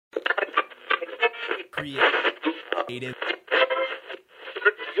Creative.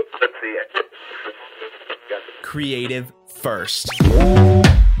 Creative first.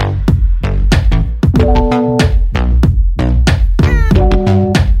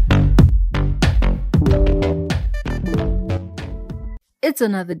 It's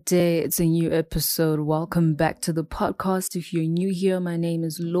another day. It's a new episode. Welcome back to the podcast. If you're new here, my name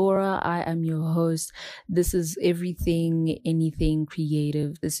is Laura. I am your host. This is everything, anything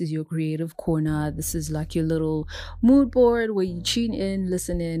creative. This is your creative corner. This is like your little mood board where you tune in,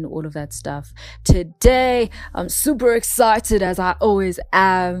 listen in, all of that stuff. Today, I'm super excited, as I always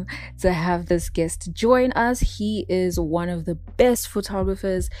am, to have this guest join us. He is one of the best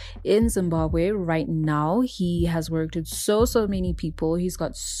photographers in Zimbabwe right now. He has worked with so many people. He's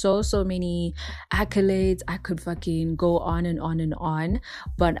got so many accolades. I could fucking go on and on and on,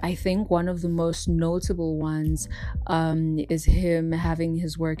 but I think one of the most notable ones is him having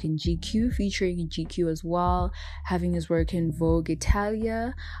his work in GQ, featuring in GQ as well, having his work in Vogue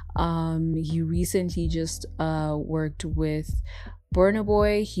Italia. He recently just worked with Burna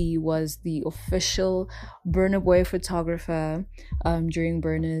Boy. He was the official Burna Boy photographer during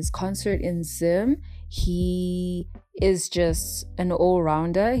Burna's concert in Zim. He is just an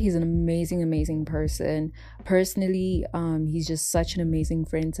all-rounder. He's an amazing person. Personally, he's just such an amazing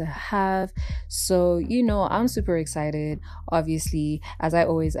friend to have. So, I'm super excited, obviously, as I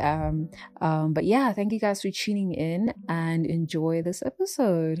always am. But yeah, thank you guys for tuning in and enjoy this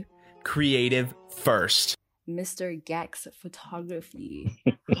episode. Creative first. Mr. Gax Photography,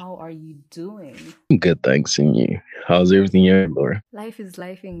 how are you doing? Good, thanks. And you? How's everything here, Laura? Life is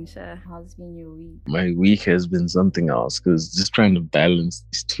lifing, Sha. How's been your week? My week has been something else, because just trying to balance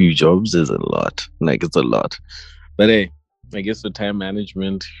these two jobs is a lot. It's a lot. But hey, I guess with time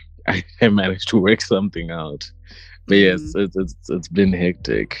management, I managed to work something out. But yes, it's been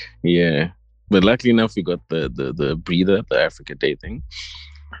hectic. Yeah. But luckily enough, we got the breather, the Africa Day thing.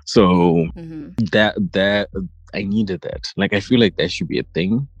 So that I needed that. I feel like that should be a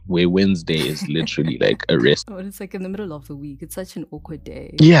thing where Wednesday is literally like a rest. Oh, it's like in the middle of the week. It's such an awkward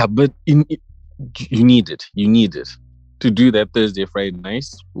day. Yeah, but you need it. You need it to do that Thursday, Friday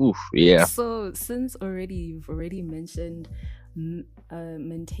nice. Oof, yeah. So since you've already mentioned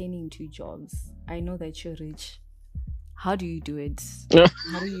maintaining two jobs, I know that you're rich. How do you do it?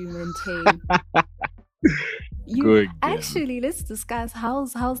 How do you maintain? Actually, let's discuss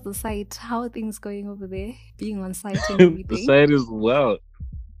how's the site. How are things going over there? Being on site and everything. The site is well.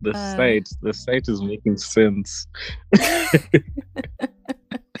 The site is making sense.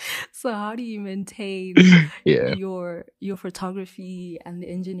 So how do you maintain your photography and the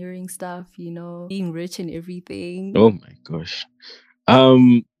engineering stuff? Being rich and everything. Oh my gosh.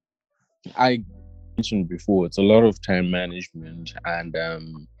 I mentioned before, it's a lot of time management and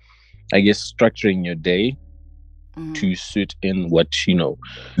I guess structuring your day to suit in what you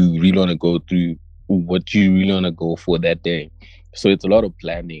really want to go through, what you really want to go for that day. So it's a lot of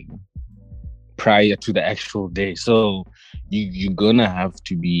planning prior to the actual day. So you're gonna have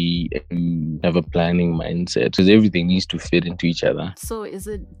to have a planning mindset, because everything needs to fit into each other. So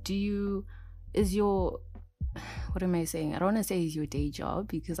what am I saying? I don't want to say is your day job,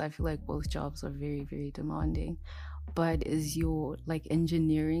 because I feel like both jobs are very, very demanding. But is your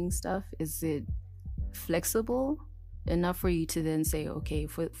engineering stuff, is it flexible enough for you to then say, okay,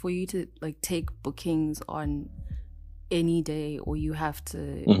 for you to take bookings on any day, or you have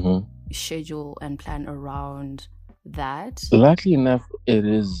to schedule and plan around that? Luckily enough, it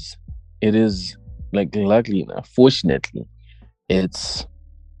is luckily enough, fortunately, it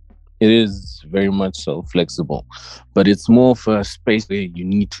is very much so flexible, but it's more of a space where you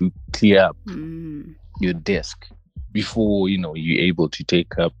need to clear up your desk before you're able to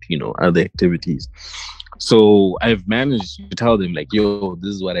take up other activities. So I've managed to tell them yo,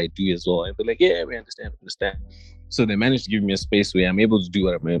 this is what I do as well, and they're like, yeah, we understand. So they managed to give me a space where I'm able to do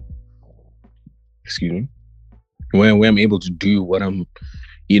what I'm where I'm able to do what I'm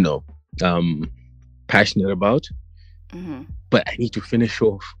passionate about, but I need to finish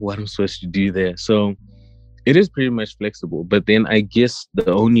off what I'm supposed to do there. So it is pretty much flexible, but then I guess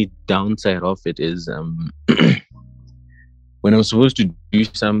the only downside of it is when I'm supposed to do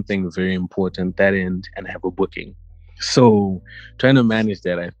something very important that end and have a booking. So trying to manage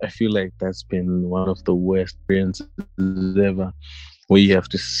that, I feel like that's been one of the worst experiences ever, where you have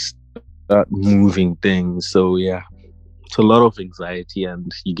to start moving things. So yeah, it's a lot of anxiety,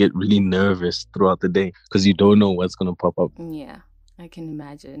 and you get really nervous throughout the day because you don't know what's going to pop up. Yeah, I can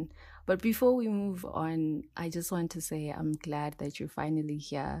imagine. But before we move on, I just want to say I'm glad that you're finally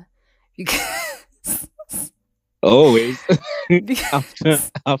here, because Always. after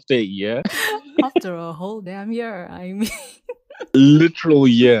Because after a year, after a whole damn year, I mean, literal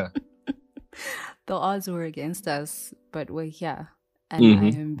year. the odds were against us, but we're here. And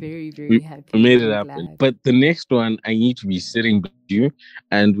I hmm am very, very We happy made it and happen. glad. But the next one, I need to be sitting with you,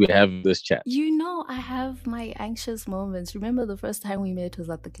 and we have this chat. You know, I have my anxious moments. Remember the first time we met was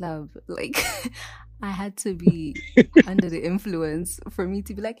at the club? Like, I had to be under the influence for me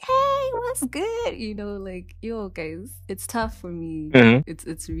to be like, hey, what's good? You know, like, yo, guys, it's tough for me. Uh-huh.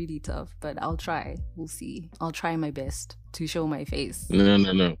 It's really tough, but I'll try. We'll see. I'll try my best to show my face.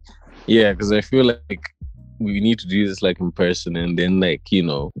 No. Yeah, because I feel like we need to do this like in person, and then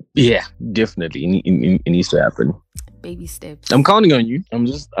yeah, definitely it needs to happen. Baby steps. I'm counting on you. I'm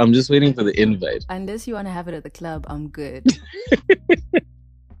just waiting for the invite. Unless you want to have it at the club, I'm good.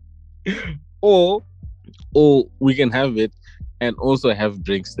 or we can have it and also have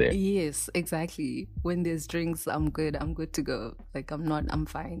drinks there. Yes, exactly. When there's drinks, I'm good. I'm good to go. Like, I'm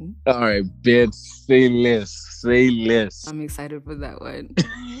fine. All right, bet. Say less. I'm excited for that one.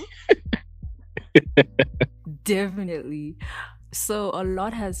 Definitely. So a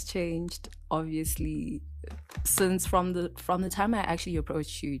lot has changed, obviously, since from the time I actually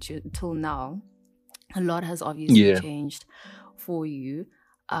approached you till now. A lot has obviously changed for you.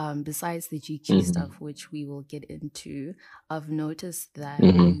 Besides the GQ stuff, which we will get into, I've noticed that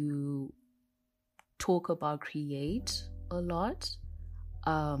you talk about create a lot.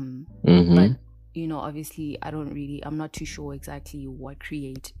 But you know, obviously I'm not too sure exactly what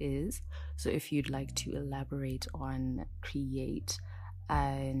create is. So if you'd like to elaborate on create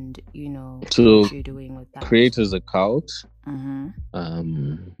and, you know, so what you're doing with that. Create is a cult. Are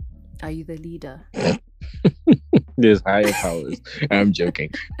you the leader? There's higher powers. I'm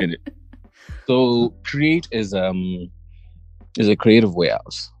joking. So create is a creative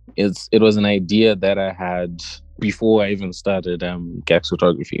warehouse. It was an idea that I had before I even started Gax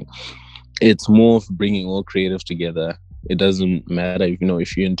Photography. It's more of bringing all creatives together. It doesn't matter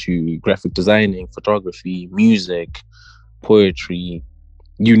if you're into graphic designing, photography, music, poetry,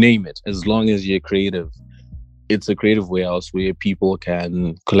 you name it. As long as you're creative, it's a creative warehouse where people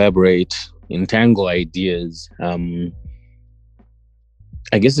can collaborate, entangle ideas. I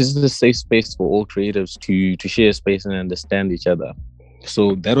guess this is a safe space for all creatives to share space and understand each other.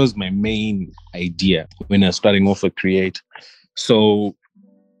 So that was my main idea when I was starting off with Create. So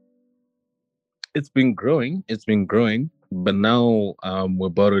it's been growing, but now we're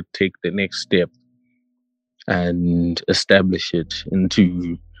about to take the next step and establish it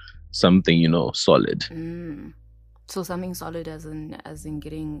into something, solid. So something solid as in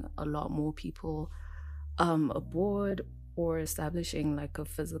getting a lot more people aboard, or establishing like a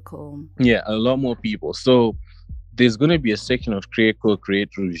physical... Yeah, a lot more people. So there's going to be a section of Create called Create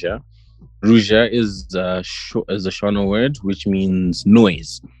Ruja. Ruja is a Shona word, which means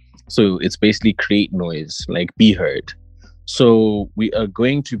noise. So it's basically create noise, like be heard. So we are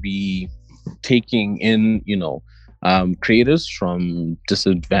going to be taking in, creators from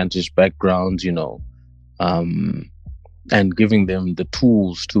disadvantaged backgrounds, and giving them the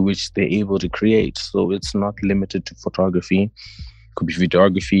tools to which they're able to create. So it's not limited to photography. It could be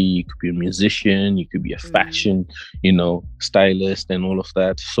videography, you could be a musician, you could be a fashion, stylist and all of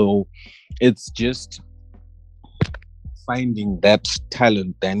that. So it's just finding that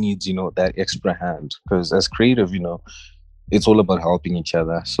talent that needs, that extra hand. Because as creative, it's all about helping each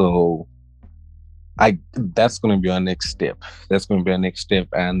other. So that's going to be our next step.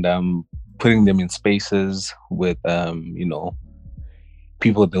 And putting them in spaces with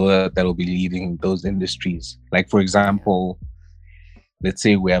people that will be leading those industries. Like, for example, let's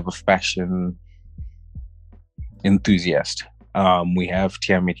say we have a fashion enthusiast. We have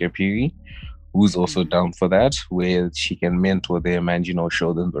Tiame Kapiri, who's also down for that, where she can mentor them and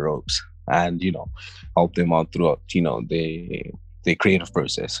show them the ropes and help them out throughout the creative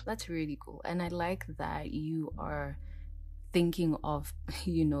process. That's really cool. And I like that you are thinking of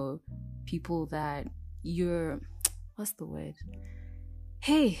people that what's the word?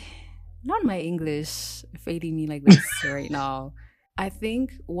 Hey, not my English fading me like this right now. I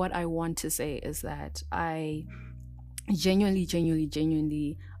think what I want to say is that I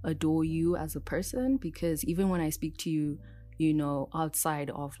genuinely adore you as a person, because even when I speak to you,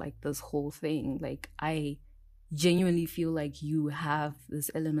 outside of like this whole thing, like I genuinely feel like you have this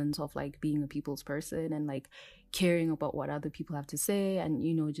element of like being a people's person and like caring about what other people have to say, and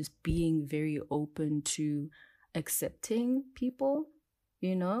just being very open to accepting people,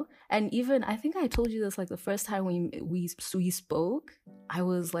 and even I think I told you this like the first time we spoke, I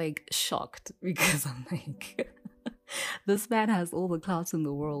was like shocked because I'm like This man has all the clout in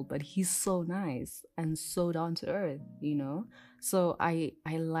the world, but he's so nice and so down to earth, you know? So I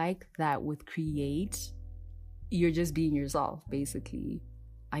like that with Create, you're just being yourself, basically.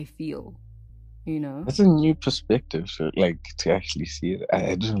 I feel, you know? That's a new perspective, like to actually see it.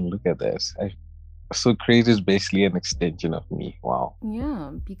 I didn't look at that. So Create is basically an extension of me. Wow.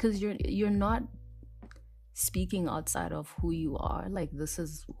 Yeah, because you're not speaking outside of who you are. Like, this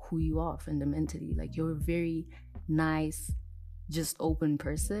is who you are fundamentally. Like, you're a very nice, just open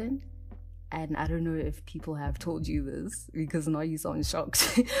person. And I don't know if people have told you this, because now you sound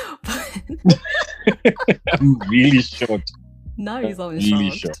shocked. But I'm really shocked. now you sound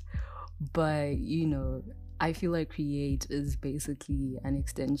Really shocked. But you know, I feel like Create is basically an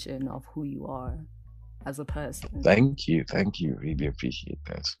extension of who you are as a person. Thank you. Really appreciate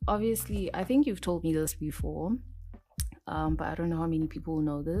that. Obviously, I think you've told me this before, but I don't know how many people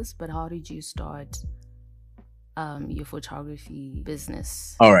know this. But how did you start your photography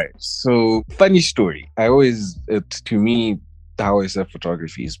business? All right. So, funny story. To me, how I say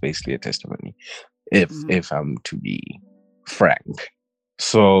photography is basically a testimony, if I'm to be frank.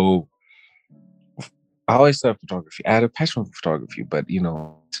 So, how I started photography, I had a passion for photography, but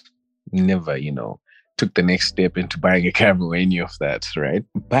never, took the next step into buying a camera or any of that, right?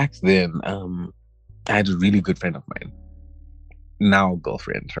 Back then, I had a really good friend of mine, now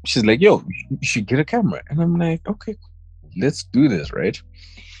girlfriend. She's like, yo, you should get a camera. And I'm like, okay, let's do this, right?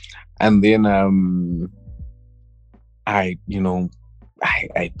 And then I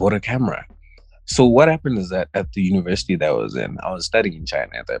bought a camera. So what happened is that at the university that I was in, I was studying in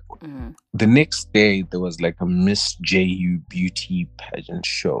China at that point. Mm-hmm. The next day, there was like a Miss JU beauty pageant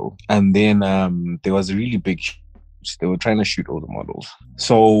show. And then there was a really big shoot. They were trying to shoot all the models.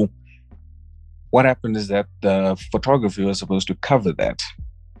 So what happened is that the photographer was supposed to cover that.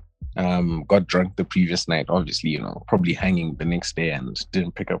 Got drunk the previous night, obviously, probably hanging the next day and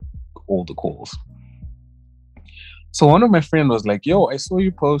didn't pick up all the calls. So one of my friends was like, yo, I saw you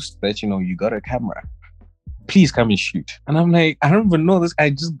post that, you got a camera. Please come and shoot. And I'm like, I don't even know this. I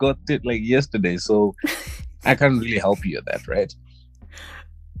just got it like yesterday. So I can't really help you at that, right?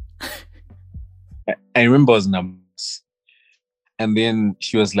 I remember it was numbers. And then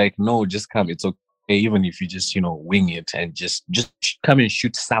she was like, no, just come. It's okay. Even if you just, wing it and just come and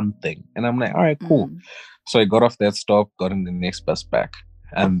shoot something. And I'm like, all right, cool. So I got off that stop, got in the next bus back.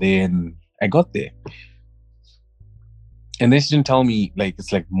 And then I got there. And then she didn't tell me, like,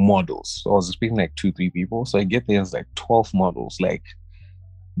 it's like models. So I was expecting like 2-3 people. So I get there, it's like 12 models, like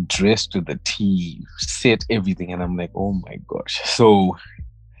dressed to the T, set everything. And I'm like, oh my gosh. So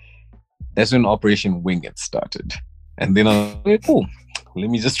that's when Operation Wing It started. And then I was like, cool,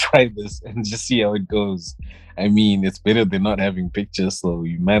 let me just try this and just see how it goes. I mean, it's better than not having pictures. So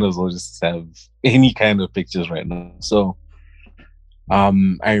you might as well just have any kind of pictures right now. So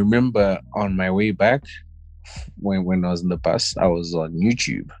I remember on my way back, when I was in the bus, I was on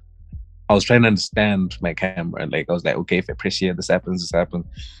YouTube. I was trying to understand my camera. Like, I was like, okay, if I press here, this happens. I think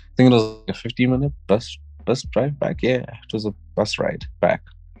it was a 15-minute bus drive back. Yeah, it was a bus ride back.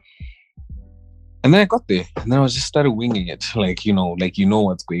 And then I got there, and then I was just started winging it. Like,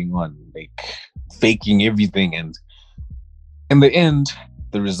 what's going on, like faking everything. And in the end,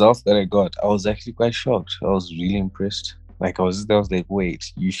 the results that I got, I was actually quite shocked. I was really impressed. Like, I was like,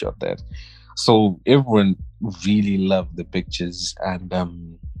 wait, you shot that? So everyone really loved the pictures,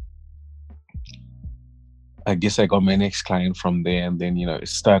 and I guess I got my next client from there, and then it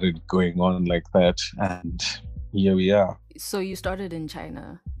started going on like that, and here we are. So you started in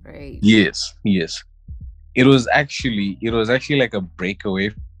China, right? Yes. It was actually like a breakaway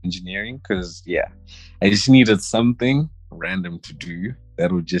from engineering, because I just needed something random to do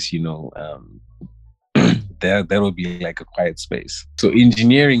that would just that would be like a quiet space. So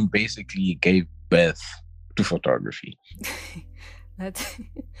engineering basically gave birth to photography. That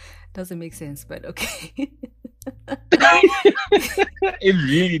doesn't make sense, but okay. It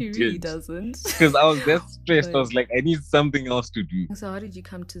really doesn't. Because I was that stressed. I was like, I need something else to do. So how did you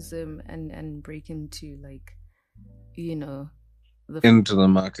come to Zim and break into, like, into the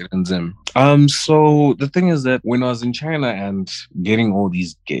market in Zim? So the thing is that when I was in China and getting all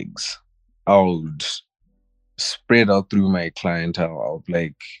these gigs, I would spread out through my clientele. I would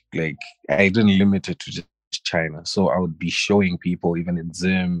like I didn't limit it to just China. So I would be showing people even in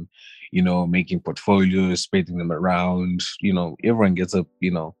Zim, making portfolios, spreading them around. Everyone gets a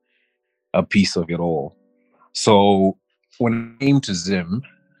piece of it all. So when I came to Zim,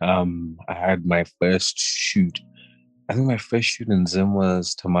 I had my first shoot. I think my first shoot in Zim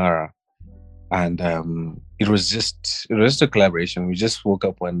was Tamara. And it was just a collaboration. We just woke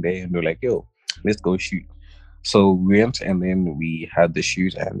up one day and we were like, yo, let's go shoot. So we went and then we had the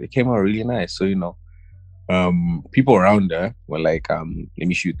shoot and it came out really nice. So, people around her were like, let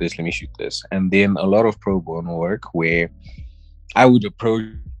me shoot this, let me shoot this. And then a lot of pro bono work where I would approach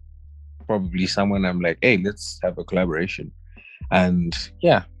probably someone, I'm like, hey, let's have a collaboration. And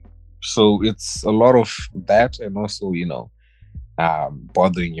yeah, so it's a lot of that, and also,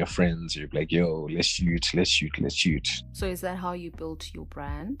 bothering your friends. You're like, yo, let's shoot, let's shoot, let's shoot. So is that how you built your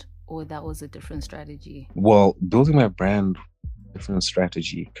brand, or that was a different strategy? Well, building my brand, different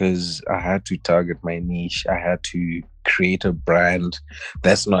strategy, because I had to target my niche. I had to create a brand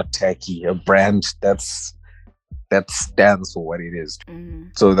that's not tacky, a brand that stands for what it is.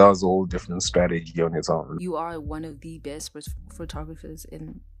 So that was a whole different strategy on its own. You are one of the best photographers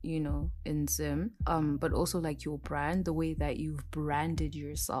in Zim. But also like your brand, the way that you've branded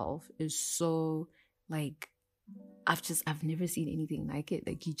yourself is so like, I've never seen anything like it.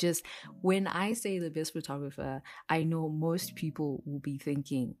 Like when I say the best photographer, I know most people will be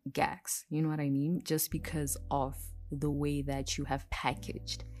thinking Gax. You know what I mean? Just because of the way that you have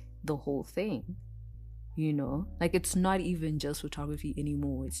packaged the whole thing. Like it's not even just photography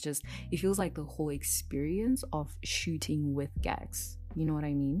anymore. It feels like the whole experience of shooting with Gax. You know what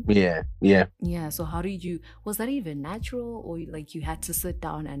I mean? Yeah. So how was that even natural, or like you had to sit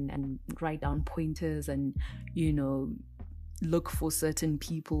down and write down pointers and look for certain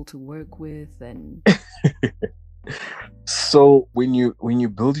people to work with? And so when you're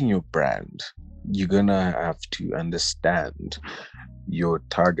building your brand, you're gonna have to understand your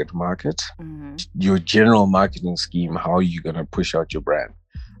target market, your general marketing scheme, how you're gonna push out your brand.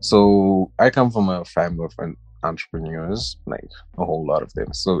 So I come from a family of entrepreneurs, like a whole lot of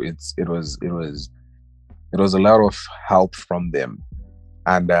them. So it was a lot of help from them.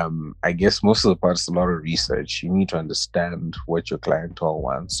 And I guess most of the part is a lot of research. You need to understand what your clientele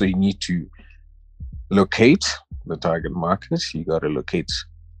wants. So you need to locate the target market. You got to locate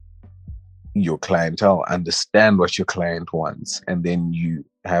your clientele, understand what your client wants, and then you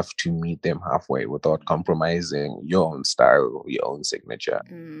have to meet them halfway without compromising your own style, your own signature.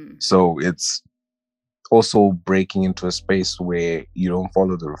 So it's also breaking into a space where you don't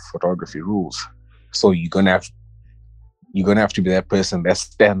follow the photography rules. So you're gonna have to be that person that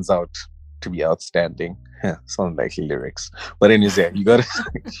stands out to be outstanding. Sounds like lyrics, but anyways, yeah, you gotta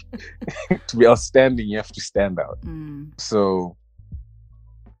to be outstanding. You have to stand out. So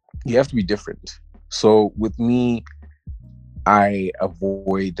you have to be different. So with me, I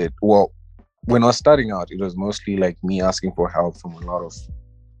avoided. Well, when I was starting out, it was mostly like me asking for help from a lot of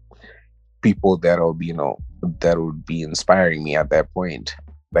people that would be inspiring me at that point.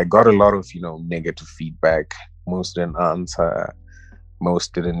 I got a lot of negative feedback. Most didn't answer.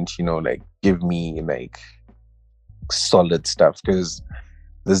 Most didn't like give me like solid stuff, because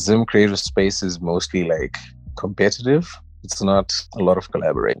the Zim creative space is mostly like competitive. It's not a lot of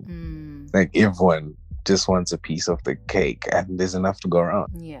collaborating. Like everyone just wants a piece of the cake, and there's enough to go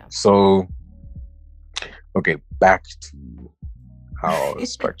around. Yeah. So, okay, back to how I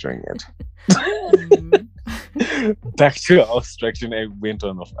was structuring it. Back to how I was structuring. I went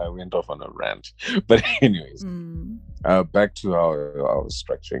off on a rant, but anyways, back to how I was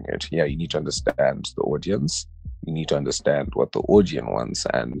structuring it. Yeah, you need to understand the audience. You need to understand what the audience wants,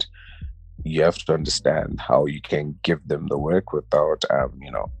 and you have to understand how you can give them the work without,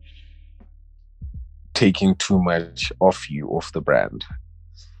 taking too much off the brand.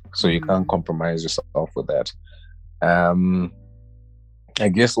 So you can't compromise yourself with that. I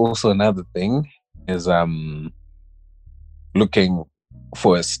guess also another thing is looking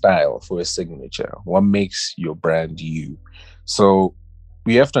for a style, for a signature. What makes your brand you? So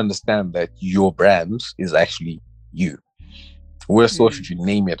you have to understand that your brand is actually you. Where so should you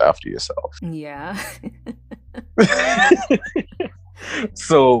name it after yourself? Yeah.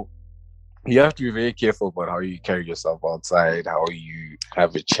 So you have to be very careful about how you carry yourself outside, how you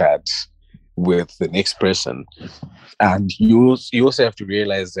have a chat with the next person. And you also have to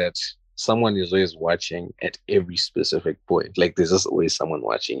realize that someone is always watching at every specific point. Like there's just always someone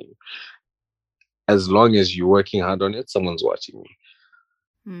watching you. As long as you're working hard on it, someone's watching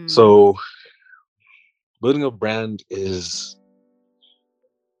you. So building a brand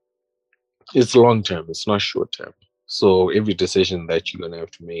it's long term, it's not short term. So every decision that you're gonna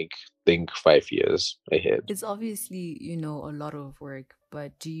have to make, think 5 years ahead. It's obviously, a lot of work,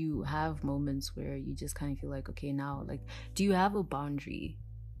 but do you have moments where you just kind of feel like, okay, now, like, do you have a boundary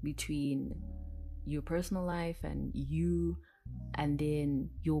between your personal life and you, and then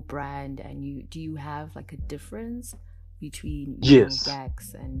your brand, and do you have like a difference between, Yes.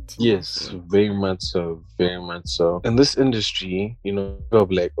 Gax and Yes, Tinashe. very much so, very much so. In this industry,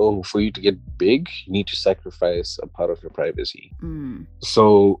 of like, oh, for you to get big, you need to sacrifice a part of your privacy.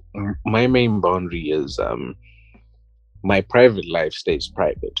 So my main boundary is my private life stays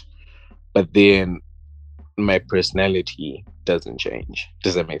private, but then my personality doesn't change.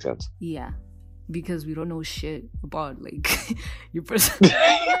 Does that make sense? Yeah, because we don't know shit about like your personal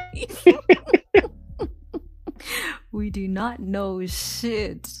life. We do not know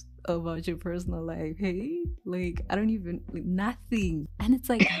shit about your personal life. Hey, like I don't even nothing, and it's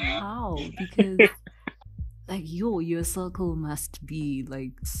like how? Because like your circle must be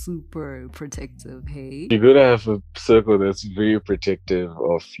like super protective. Hey, You're gonna have a circle that's very protective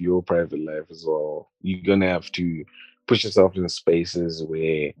of your private life as well. You're gonna have to put yourself in spaces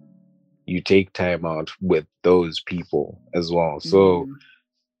where you take time out with those people as well. So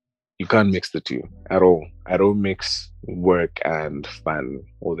you can't mix the two at all. I don't mix work and fun,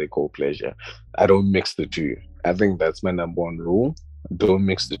 or they call pleasure. I don't mix the two. I think that's my number one rule. Don't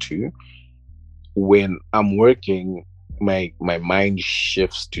mix the two. When I'm working, my mind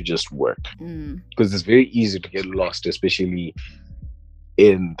shifts to just work, because it's very easy to get lost, especially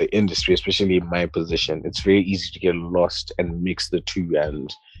in the industry, especially in my position. It's very easy to get lost and mix the two,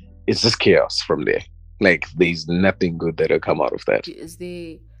 and it's just chaos from there. Like there's nothing good that'll come out of that. Is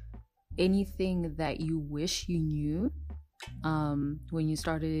there anything that you wish you knew when you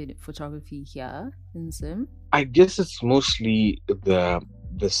started photography here in Zim? I guess it's mostly the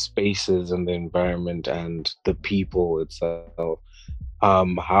spaces and the environment and the people itself.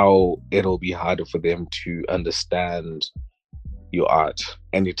 How it'll be harder for them to understand your art,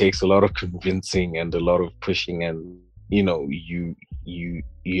 and it takes a lot of convincing and a lot of pushing, and you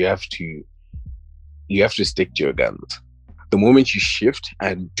have to stick to your guns. The moment you shift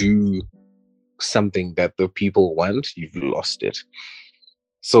and do something that the people want, you've lost it.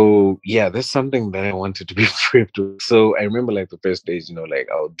 So yeah, that's something that I wanted to be prepared to. So I remember like the first days, like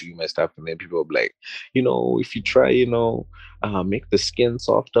I'll do my stuff, and then people will be like, if you try, make the skin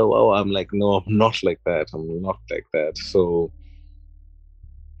softer. Well, I'm like, no, I'm not like that. I'm not like that. So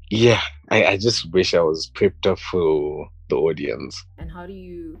yeah, I just wish I was prepped up for the audience. And how do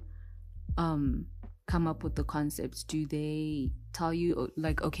you come up with the concepts? Do they tell you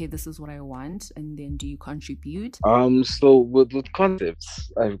like, okay, this is what I want, and then do you contribute? So with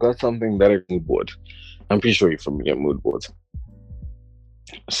concepts, I've got something that I mood board. I'm pretty sure you're familiar with mood boards.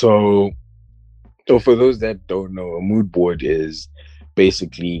 So for those that don't know, a mood board is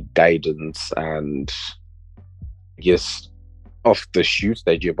basically guidance and I guess of the shoot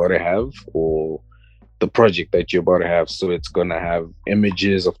that you're about to have, or the project that you're about to have. So it's gonna have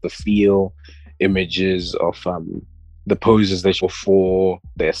images of the feel, images of the poses that you're for,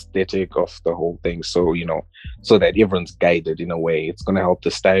 the aesthetic of the whole thing. So so that everyone's guided in a way. It's gonna help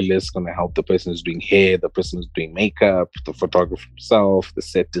the stylist, gonna help the person who's doing hair, the person who's doing makeup, the photographer himself, the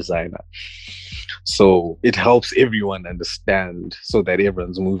set designer. So it helps everyone understand, so that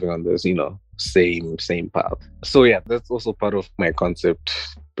everyone's moving on this same path. So yeah, that's also part of my concept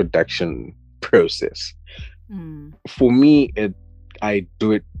production process. For me, I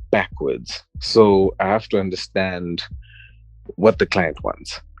do it backwards. So I have to understand what the client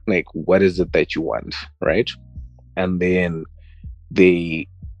wants. Like, what is it that you want, right? And then they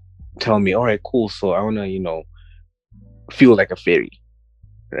tell me, all right, cool. So I want to, feel like a fairy,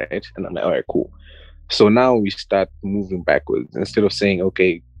 right? And I'm like, all right, cool. So now we start moving backwards. Instead of saying,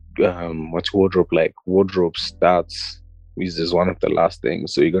 okay, what's wardrobe like? Wardrobe starts is one of the last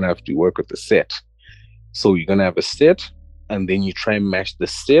things. So you're going to have to work with the set. So you're going to have a set, and then you try and match the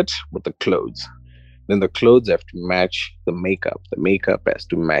set with the clothes. Then the clothes have to match the makeup. The makeup has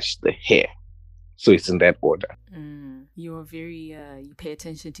to match the hair. So it's in that order. You're very, you pay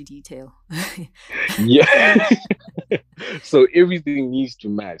attention to detail. Yeah. So everything needs to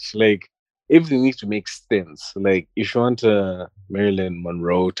match. Like, everything needs to make sense. Like, if you want a Marilyn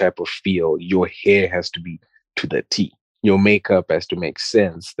Monroe type of feel, your hair has to be to the T. Your makeup has to make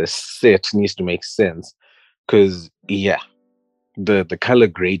sense. The set needs to make sense. Because, yeah, the color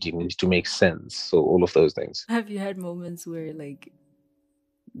grading needs to make sense. So all of those things. Have you had moments where like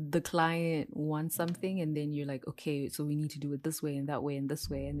the client wants something and then you're like, okay, so we need to do it this way and that way and this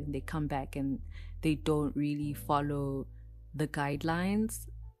way, and then they come back and they don't really follow the guidelines,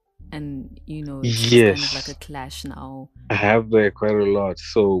 and it's Yes. kind of like a clash now? I have that quite a lot.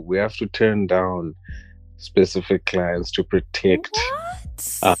 So we have to turn down specific clients to protect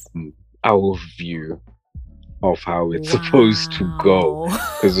our view of how it's supposed to go,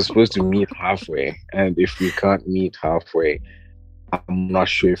 because we're supposed to meet halfway, and if we can't meet halfway, I'm not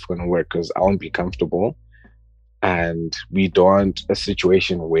sure if it's going to work, because I won't be comfortable And we don't want a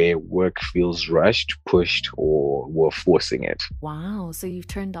situation where work feels rushed, pushed, or we're forcing it. Wow. So you've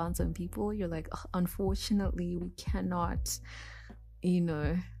turned down some people. You're like, "Ugh, unfortunately, we cannot,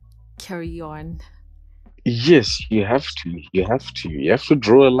 carry on." Yes, you have to. You have to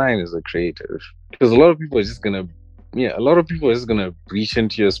draw a line as a creative, because a lot of people are just gonna, reach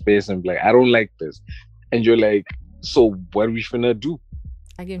into your space and be like, "I don't like this," and you're like, "So what are we gonna do?"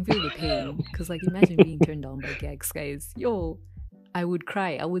 I can feel the pain because, like, imagine being turned down by gags, guys. Yo, I would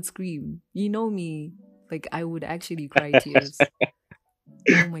cry. I would scream. You know me. Like, I would actually cry tears.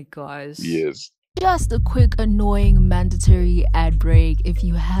 Oh my gosh. Yes. Just a quick, annoying, mandatory ad break. If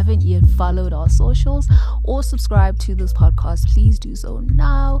you haven't yet followed our socials or subscribed to this podcast, please do so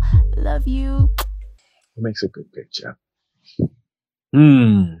now. Love you. It makes a good picture.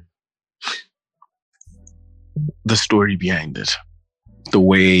 The story behind it. The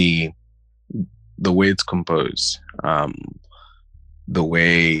way it's composed, the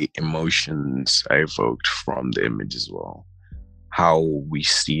way emotions are evoked from the image as well, how we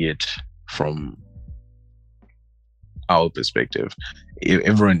see it from our perspective.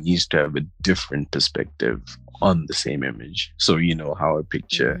 Everyone needs to have a different perspective on the same image, so you know how a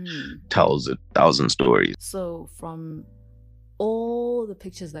picture tells 1,000 stories. So from all the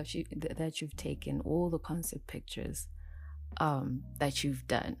pictures that you've taken, all the concept pictures that you've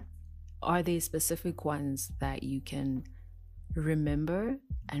done, are there specific ones that you can remember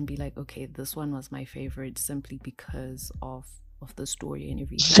and be like, okay, this one was my favorite simply because of the story and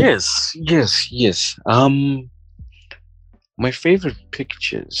everything? Yes. My favorite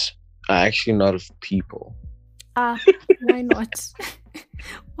pictures are actually not of people. Why not?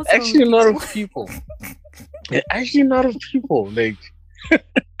 Actually not of people. Actually not of people. Like,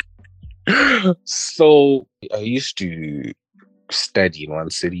 so I used to study in one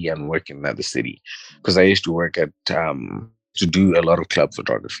city and work in another city, because I used to work at to do a lot of club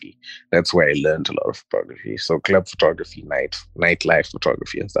photography. That's where I learned a lot of photography. So club photography, nightlife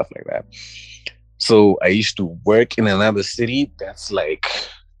photography and stuff like that. So I used to work in another city that's like,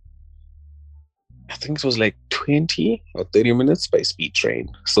 I think it was like 20 or 30 minutes by speed train.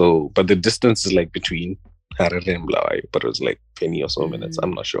 So, but the distance is like between Harare and Bulawayo, but it was like 20 or so minutes.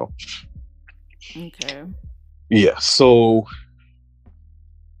 I'm not sure. Okay. Yeah. So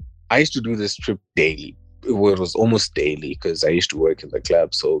I used to do this trip daily. Well, it was almost daily because I used to work in the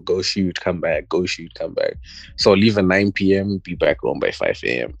club. So go shoot, come back, go shoot, come back. So I'll leave at 9 p.m., be back home by 5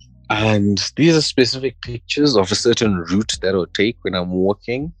 a.m. And these are specific pictures of a certain route that I'll take when I'm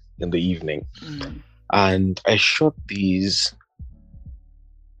walking in the evening. And I shot these.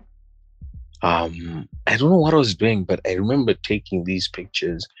 I don't know what I was doing, but I remember taking these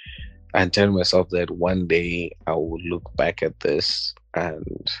pictures and telling myself that one day I will look back at this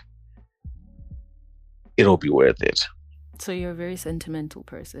and it'll be worth it. So you're a very sentimental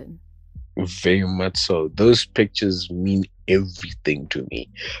person. Very much so. Those pictures mean everything to me,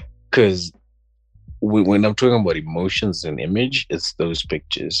 because when I'm talking about emotions and image, it's those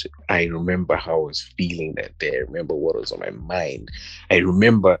pictures. I remember how I was feeling that day. I remember what was on my mind. I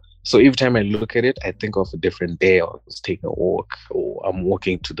remember. So every time I look at it, I think of a different day. I was taking a walk, or I'm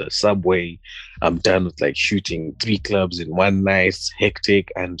walking to the subway. I'm done with like shooting 3 clubs in one night,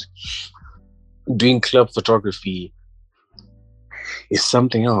 hectic. And doing club photography is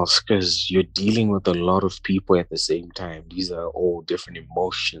something else, because you're dealing with a lot of people at the same time. These are all different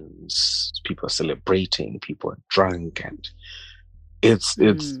emotions. People are celebrating, people are drunk, and it's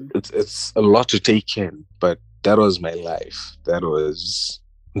a lot to take in. But that was my life. That was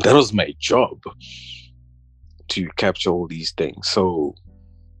my job, to capture all these things. So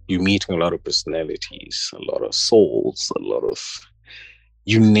you're meeting a lot of personalities, a lot of souls, a lot of,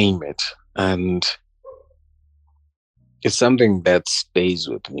 you name it. And it's something that stays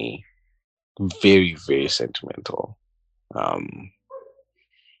with me. Very, very sentimental.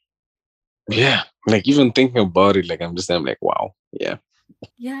 Yeah, like even thinking about it, like I'm like, wow, yeah.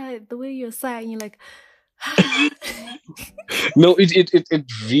 Yeah, the way you're sighing, you're like, no, it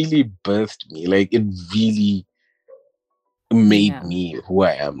really birthed me. Like it really made me who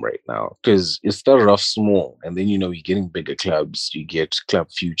I am right now, because it started off small, and then you're getting bigger clubs. You get Club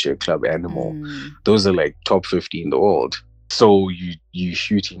Future, Club Animal. Those are like top 50 in the world. So you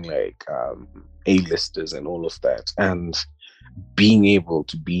shooting like A-listers and all of that, and being able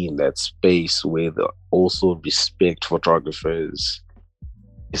to be in that space where they also respect photographers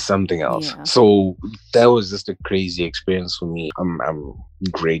is something else. So that was just a crazy experience for me. I'm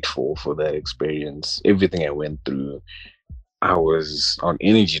grateful for that experience. Everything I went through, I was on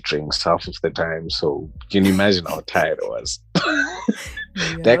energy drinks half of the time. So can you imagine how tired I was?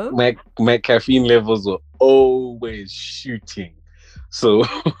 That my caffeine levels were always shooting. So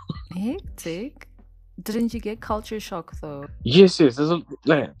Hectic. Didn't you get culture shock though? yes, there's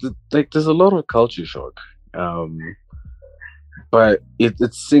there's a lot of culture shock. But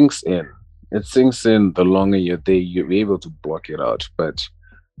it sinks in. It sinks in the longer you're there, you're able to block it out. But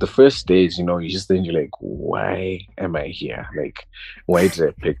the first days, you know, you just think you're like, why am I here? Like, why did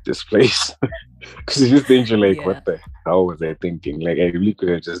I pick this place? Because you just think you're like, Yeah. what the hell was I thinking? Like, I really could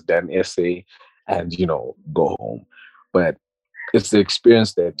have just done essay and, you know, go home. But it's the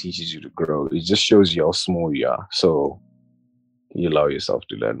experience that teaches you to grow. It just shows you how small you are. So you allow yourself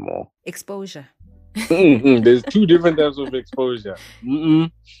to learn more. Exposure. There's two different types of exposure.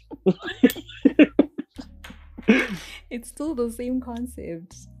 It's still the same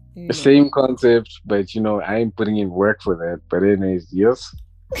concept. You know? Same concept, but you know, I ain't putting in work for that. But anyways, yes.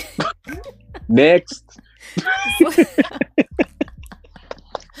 Next.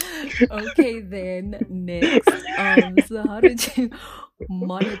 Okay, then next. So how did you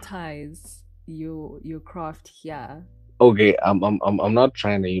monetize your craft here? Okay, I'm not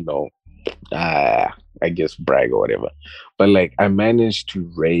trying to, you know, I guess brag or whatever, but like I managed to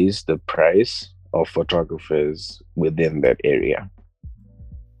raise the price of photographers within that area.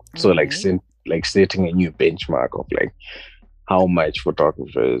 So like setting a new benchmark of like how much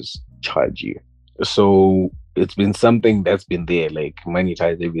photographers charge you. So it's been something that's been there, like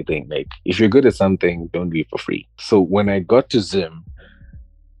monetize everything. Like if you're good at something, don't do it for free. So when I got to Zim,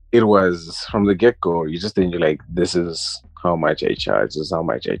 it was from the get-go, you just think you're like, this is how much I charge, this is how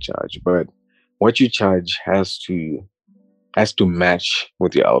much I charge. But what you charge has to match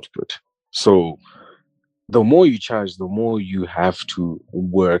with your output. So the more you charge, the more you have to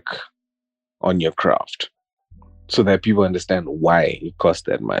work on your craft so that people understand why it costs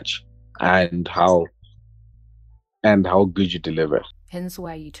that much and how good you deliver. Hence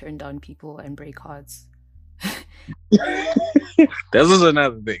why you turn down people and break hearts. This is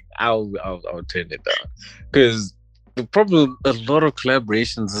another thing. I'll turn it down because the problem with a lot of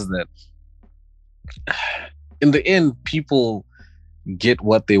collaborations is that in the end, people get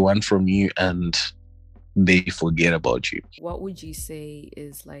what they want from you and they forget about you. What would you say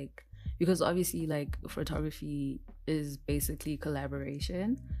is like, because obviously like photography is basically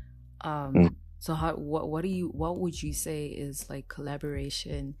collaboration. So what would you say is like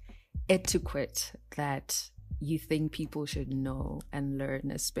collaboration etiquette that you think people should know and learn,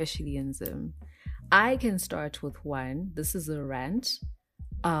 especially in Zim? I can start with one. This is a rant.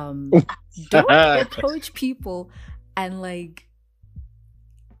 Don't approach people and like,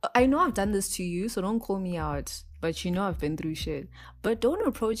 I know I've done this to you, so don't call me out, but you know I've been through shit. But don't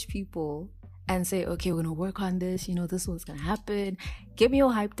approach people and say, okay, we're gonna work on this, you know, this is what's gonna happen, get me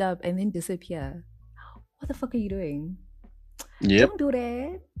all hyped up and then disappear. What the fuck are you doing? Yep. Don't do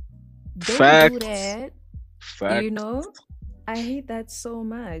that. Fact. Do that. Fact. You know, I hate that so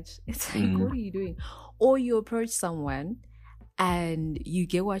much. It's like, what are you doing? Or you approach someone and you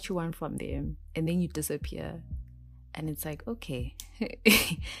get what you want from them and then you disappear. And it's like, okay, you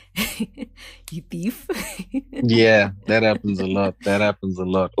thief. Yeah, that happens a lot.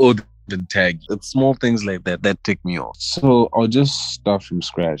 Oh, the tag. It's small things like that tick me off. So I'll just start from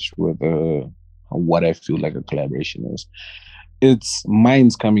scratch with what I feel like a collaboration is. It's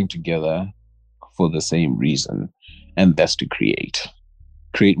minds coming together for the same reason, and that's to create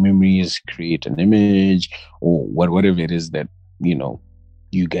memories, create an image, or whatever it is that, you know,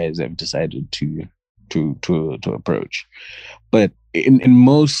 you guys have decided to approach. But in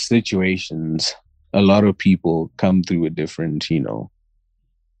most situations, a lot of people come through with different, you know,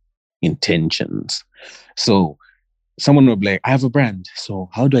 intentions. So someone will be like, I have a brand, so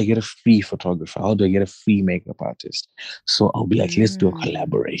how do I get a free photographer? How do I get a free makeup artist? So I'll be like, let's do a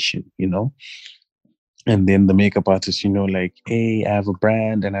collaboration, you know? And then the makeup artist, you know, like, hey, I have a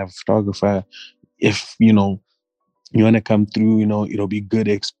brand and I have a photographer. If, you know, you want to come through, you know, it'll be good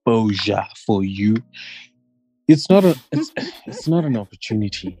exposure for you. It's not it's not an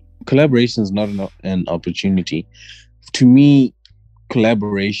opportunity. Collaboration is not an opportunity. To me,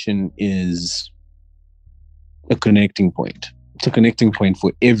 collaboration is a connecting point. It's a connecting point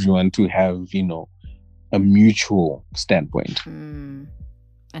for everyone to have, you know, a mutual standpoint.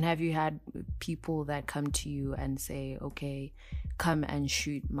 And have you had people that come to you and say, okay, come and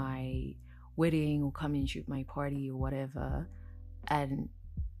shoot my wedding or come and shoot my party or whatever, and,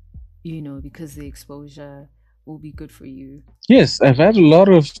 you know, because the exposure will be good for you? Yes, I've had a lot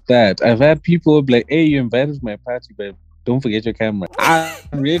of that. I've had people be like, hey, you invited to my party, but don't forget your camera.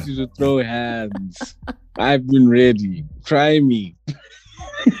 I'm ready to throw hands. I've been ready. Try me.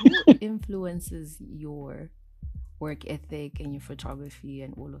 Who influences your work ethic and your photography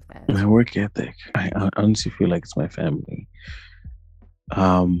and all of that? My work ethic. I honestly feel like it's my family.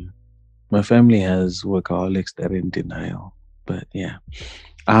 My family has workaholics that are in denial, but yeah.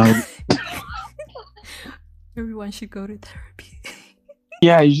 Everyone should go to therapy.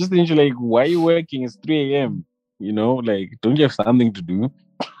 Yeah, you just think you're like, why are you working? It's 3 a.m. You know, like, don't you have something to do?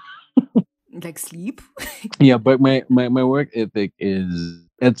 Like sleep? Yeah, but my work ethic is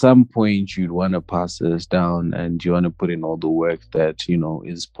at some point you'd want to pass this down and you want to put in all the work that, you know,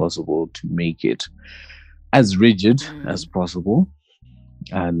 is possible to make it as rigid as possible.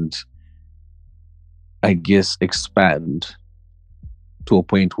 And I guess expand to a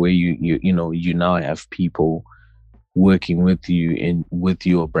point where you know you now have people working with you with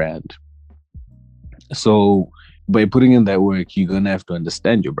your brand. So by putting in that work, you're gonna have to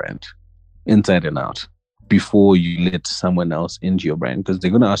understand your brand inside and out before you let someone else into your brand, because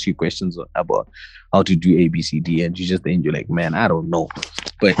they're gonna ask you questions about how to do ABCD, and you just think you're like, man, I don't know,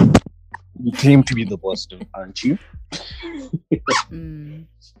 but you claim to be the boss, aren't you?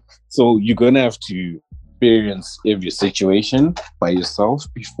 So you're gonna have to experience every situation by yourself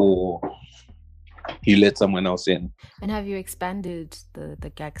before you let someone else in. And have you expanded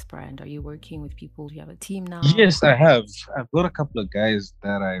the Gax brand? Are you working with people? Do you have a team now? Yes, I have. I've got a couple of guys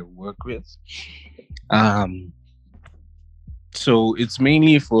that I work with. So it's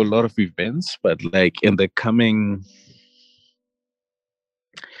mainly for a lot of events, but like in the coming,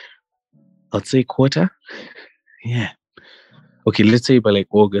 I'd say quarter. Yeah. Okay, let's say by like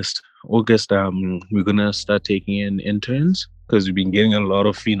August, we're gonna start taking in interns because we've been getting a lot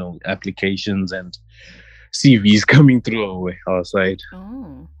of, you know, applications and CVs coming through our side.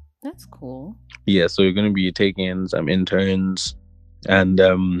 Oh, that's cool. Yeah, so we're gonna be taking in some interns, and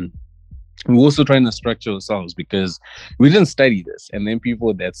we're also trying to structure ourselves because we didn't study this, and then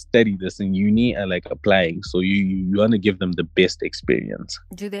people that study this in uni are like applying. So you want to give them the best experience.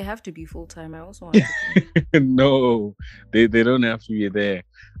 Do they have to be full-time? I also want to No, they don't have to be there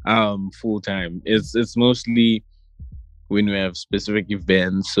full-time. It's mostly when we have specific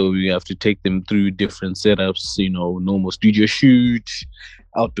events, so we have to take them through different setups, you know, normal studio shoot,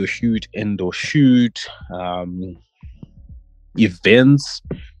 outdoor shoot, indoor shoot, events,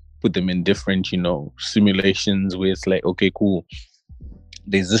 put them in different, you know, simulations where it's like, okay, cool,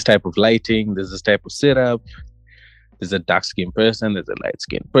 there's this type of lighting, there's this type of setup, there's a dark-skinned person, there's a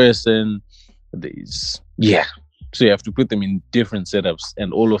light-skinned person, so you have to put them in different setups,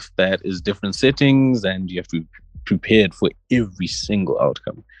 and all of that is different settings, and you have to be prepared for every single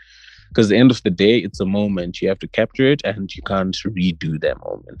outcome, because at the end of the day, it's a moment, you have to capture it, and you can't redo that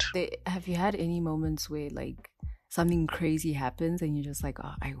moment. Have you had any moments where like something crazy happens and you're just like,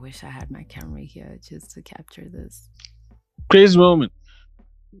 oh, I wish I had my camera here just to capture this? Crazy moment.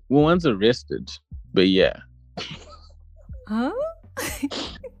 We once arrested, but yeah. Huh?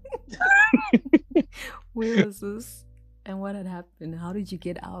 Where was this? And what had happened? How did you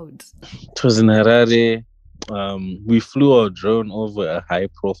get out? It was in Harare. We flew our drone over a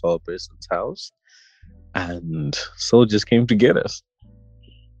high-profile person's house, and soldiers came to get us.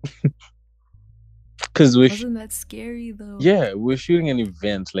 Because wasn't that scary though? Yeah, we're shooting an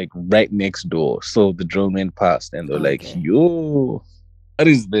event like right next door, so the drone went past, and they're like, "Yo, what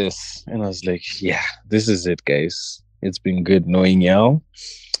is this?" And I was like, "Yeah, this is it, guys. It's been good knowing y'all.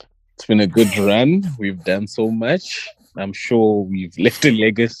 It's been a good run. We've done so much. I'm sure we've left a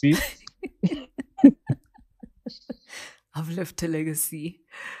legacy." I've left a legacy.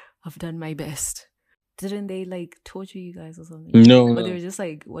 I've done my best. Didn't they like torture you guys or something? No. But they were just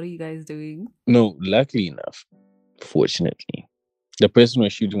like, what are you guys doing? No, luckily enough, fortunately, the person who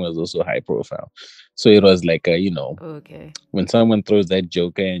was shooting was also high profile. So it was like okay, when someone throws that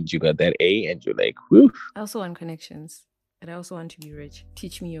joker and you got that A and you're like, whew. I also want connections and I also want to be rich.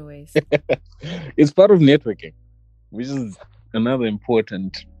 Teach me your ways. It's part of networking, which is another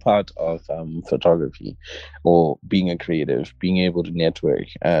important part of photography or being a creative, being able to network.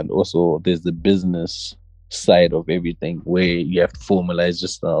 And also there's the business side of everything where you have to formalize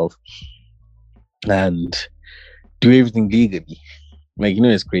yourself and do everything legally. Like,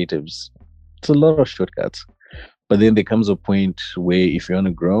 as creatives, it's a lot of shortcuts. But then there comes a point where if you want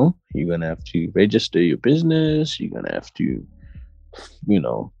to grow, you're going to have to register your business. You're going to have to,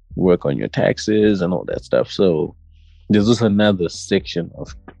 work on your taxes and all that stuff. So there's also another section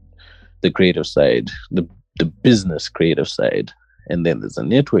of the creative side, the business creative side. And then there's a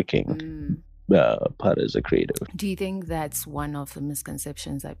networking part as a creative. Do you think that's one of the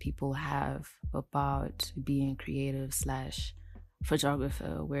misconceptions that people have about being creative /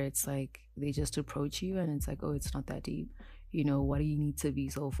 photographer, where it's like they just approach you and it's like, oh, it's not that deep. Why do you need to be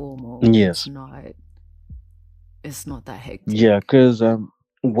so formal? Yes. It's not. it's not that hectic. Yeah, because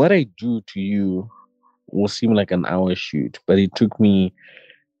what I do to you will seem like an hour shoot, but it took me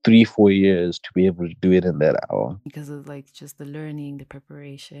 3-4 years to be able to do it in that hour. Because of like just the learning, the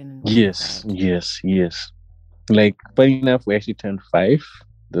preparation, and all Yes, of that. yes. Like, funny enough, we actually turned 5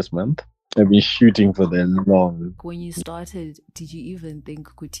 this month. I've been shooting for that long. When you started, did you even think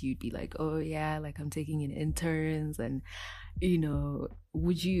Kuti you'd be like, oh yeah, like I'm taking in interns, and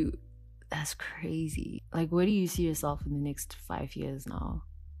would you? That's crazy. Like, where do you see yourself in the next 5 years now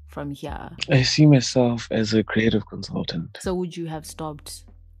from here? I see myself as a creative consultant. So would you have stopped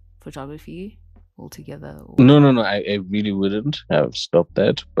photography altogether? No. I really wouldn't have stopped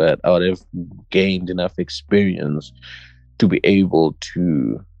that, but I would have gained enough experience to be able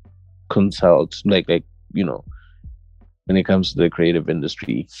to consult, like when it comes to the creative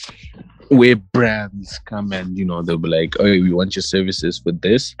industry, where brands come and they'll be like, oh, we want your services for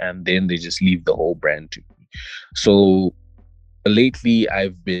this, and then they just leave the whole brand to me. So lately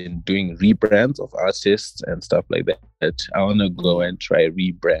I've been doing rebrands of artists and stuff like that. I want to go and try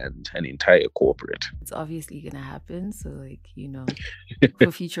rebrand an entire corporate. It's obviously gonna happen, so like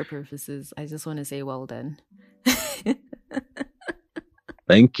for future purposes, I just want to say well done.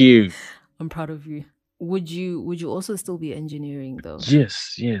 Thank you. I'm proud of you. Would you also still be engineering though?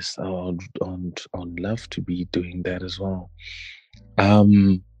 Yes. I'd love to be doing that as well.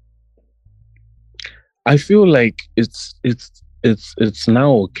 I feel like it's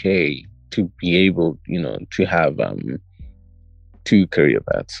now okay to be able, to have 2 career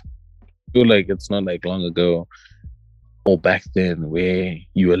paths. I feel like it's not like long ago or back then where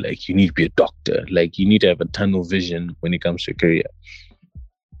you were like, you need to be a doctor, like you need to have a tunnel vision when it comes to career.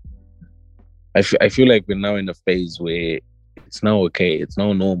 I feel like we're now in a phase where it's now okay, it's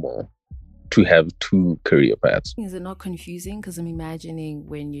now normal to have 2 career paths. Is it not confusing? Because I'm imagining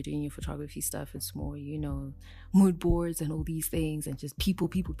when you're doing your photography stuff, it's more, mood boards and all these things and just people.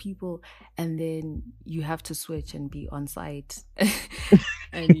 And then you have to switch and be on site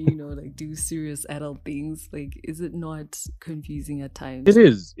and, like do serious adult things. Like, is it not confusing at times? It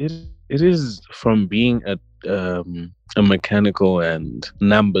is. It is, from being a mechanical and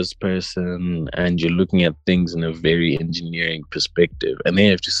numbers person, and you're looking at things in a very engineering perspective, and then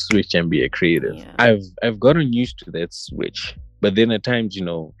you have to switch and be a creative. Yeah. I've gotten used to that switch, but then at times,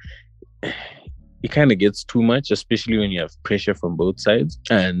 it kind of gets too much, especially when you have pressure from both sides,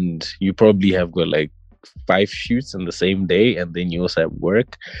 and you probably have got like 5 shoots in the same day, and then you also have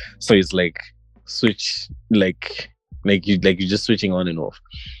work, so it's like switch, like you're just switching on and off.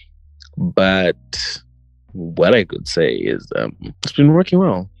 But what I could say is it's been working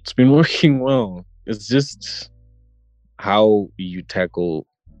well. It's just how you tackle,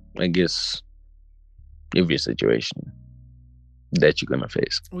 I guess, every situation that you're gonna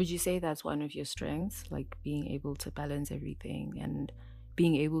face. Would you say that's one of your strengths, like being able to balance everything and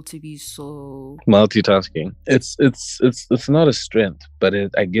being able to be so multitasking? It's not a strength, but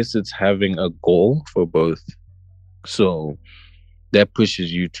I guess it's having a goal for both. So that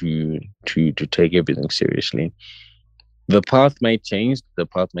pushes you to take everything seriously. The path might change, the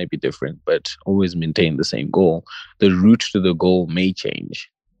path might be different, but always maintain the same goal. The route to the goal may change,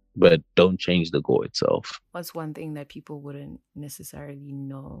 but don't change the goal itself. What's one thing that people wouldn't necessarily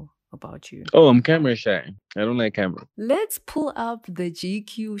know about you? Oh, I'm camera shy. I don't like camera. Let's pull up the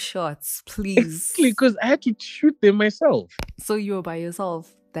GQ shots, please. Because I had to shoot them myself. So you were by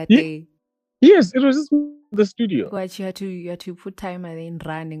yourself that day? Yes, it was just the studio. But you had to put time and then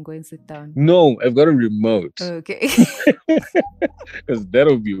run and go and sit down. No, I've got a remote. Okay. Because that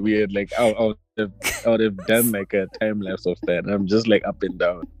would be weird. Like I would have done like a time lapse of that. I'm just like up and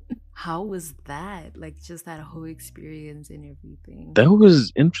down. How was that? Like just that whole experience and everything. That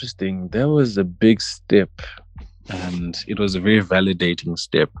was interesting. That was a big step, and it was a very validating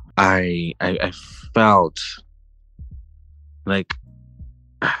step. I felt like,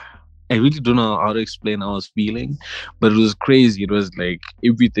 I really don't know how to explain how I was feeling, but it was crazy. It was like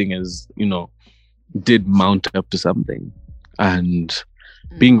everything is, did mount up to something. And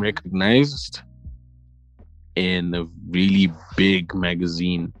being recognized in a really big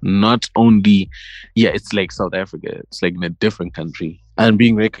magazine, not only, it's like South Africa, it's like in a different country. And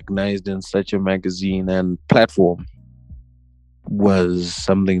being recognized in such a magazine and platform was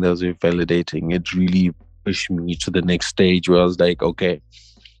something that was very validating. It really pushed me to the next stage where I was like, okay,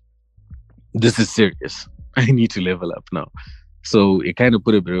 this is serious. I need to level up now. So it kind of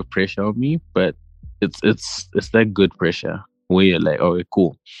put a bit of pressure on me, but it's that good pressure where you're like, oh,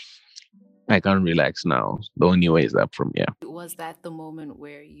 cool, I can't relax now. The only way is up from here. Was that the moment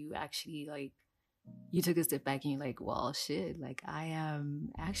where you actually like you took a step back and you're like, well, shit, like I am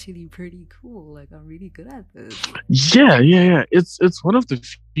actually pretty cool. Like I'm really good at this. Yeah. It's one of the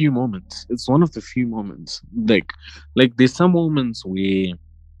few moments. It's one of the few moments. Like there's some moments where,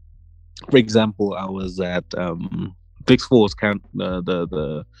 for example, I was at Big Falls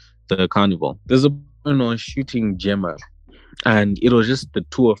the carnival. There's a shooting Gemma, and it was just the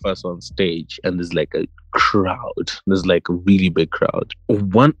two of us on stage, and there's like a crowd. There's like a really big crowd.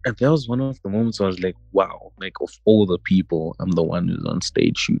 And that was one of the moments I was like, wow, like of all the people, I'm the one who's on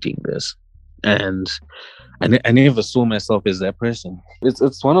stage shooting this. And I never saw myself as that person.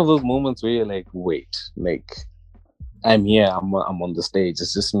 It's one of those moments where you're like, wait, like I'm here, I'm on the stage.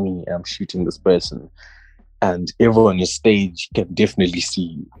 It's just me. I'm shooting this person, and everyone on the stage can definitely see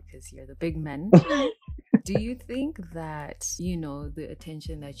you because you're the big man. Do you think that, you know, the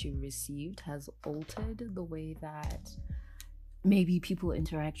attention that you received has altered the way that maybe people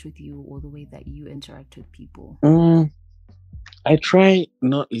interact with you or the way that you interact with people? I try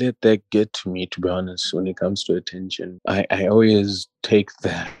not let that get to me, to be honest, when it comes to attention. I always take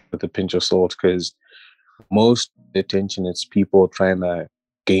that with a pinch of salt, because most attention is people trying to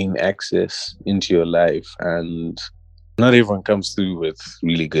gain access into your life, and not everyone comes through with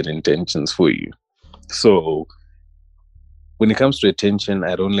really good intentions for you. So when it comes to attention,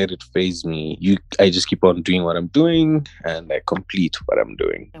 I don't let it faze me. I just keep on doing what I'm doing, and I complete what I'm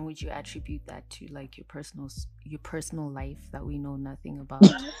doing. And would you attribute that to like your personal life that we know nothing about?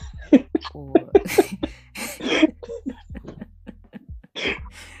 Or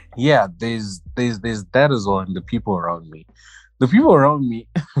yeah, there's that as well, and the people around me. The people around me,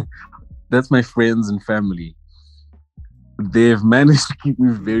 that's my friends and family. They've managed to keep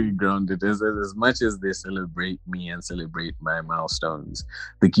me very grounded. As much as they celebrate me and celebrate my milestones,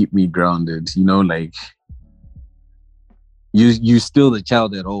 they keep me grounded. You know, like you still the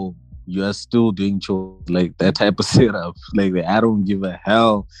child at home. You are still doing chores, like that type of setup. Like I don't give a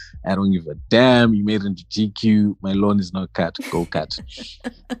hell. I don't give a damn. You made it into GQ. My lawn is not cut. Go cut.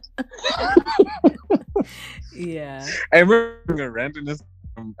 Yeah. I remember a randomness,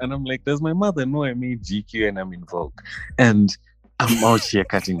 and I'm like, does my mother know I made GQ and I'm in Vogue? And I'm out here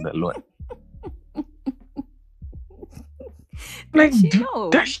cutting the lawn. Like,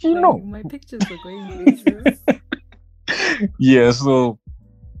 does she know? My pictures are going places. Yeah, so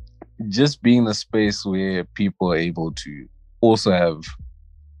just being in a space where people are able to also have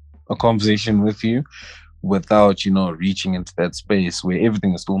a conversation with you without, you know, reaching into that space where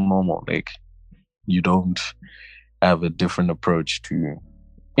everything is still normal. Like you don't have a different approach to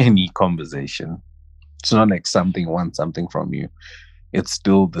any conversation. It's not like something wants something from you. It's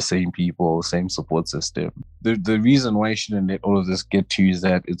still the same people, same support system. The reason why you shouldn't let all of this get to you is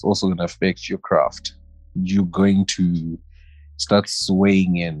that it's also going to affect your craft. You're going to start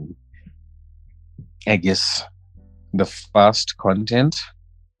swaying in, I guess, the fast content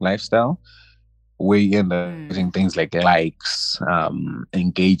lifestyle, where you end up getting things like likes,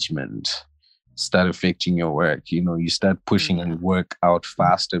 engagement, start affecting your work. You know, you start pushing and work out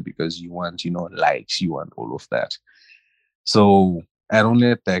faster because you want, you know, likes, you want all of that. So I don't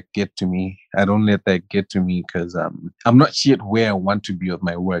let that get to me. Because I'm not yet where I want to be with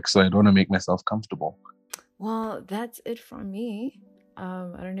my work. So I don't want to make myself comfortable. Well, that's it from me.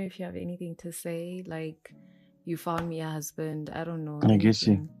 I don't know if you have anything to say. Like, you found me a husband. I don't know. I get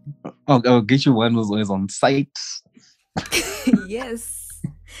you. I'll get you one who's always on site. Yes.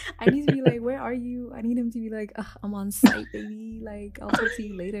 I need to be like, where are you? I need him to be like, I'm on site, baby. Like, I'll talk to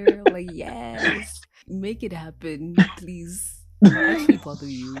you later. I'm like, yes. Make it happen, please. I'll actually bother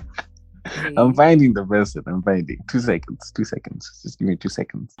you. Hey. I'm finding the person. 2 seconds. Just give me 2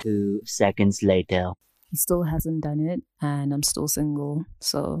 seconds. 2 seconds later. He still hasn't done it, and I'm still single.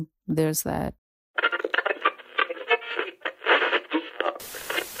 So there's that.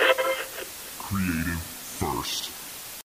 Creative first.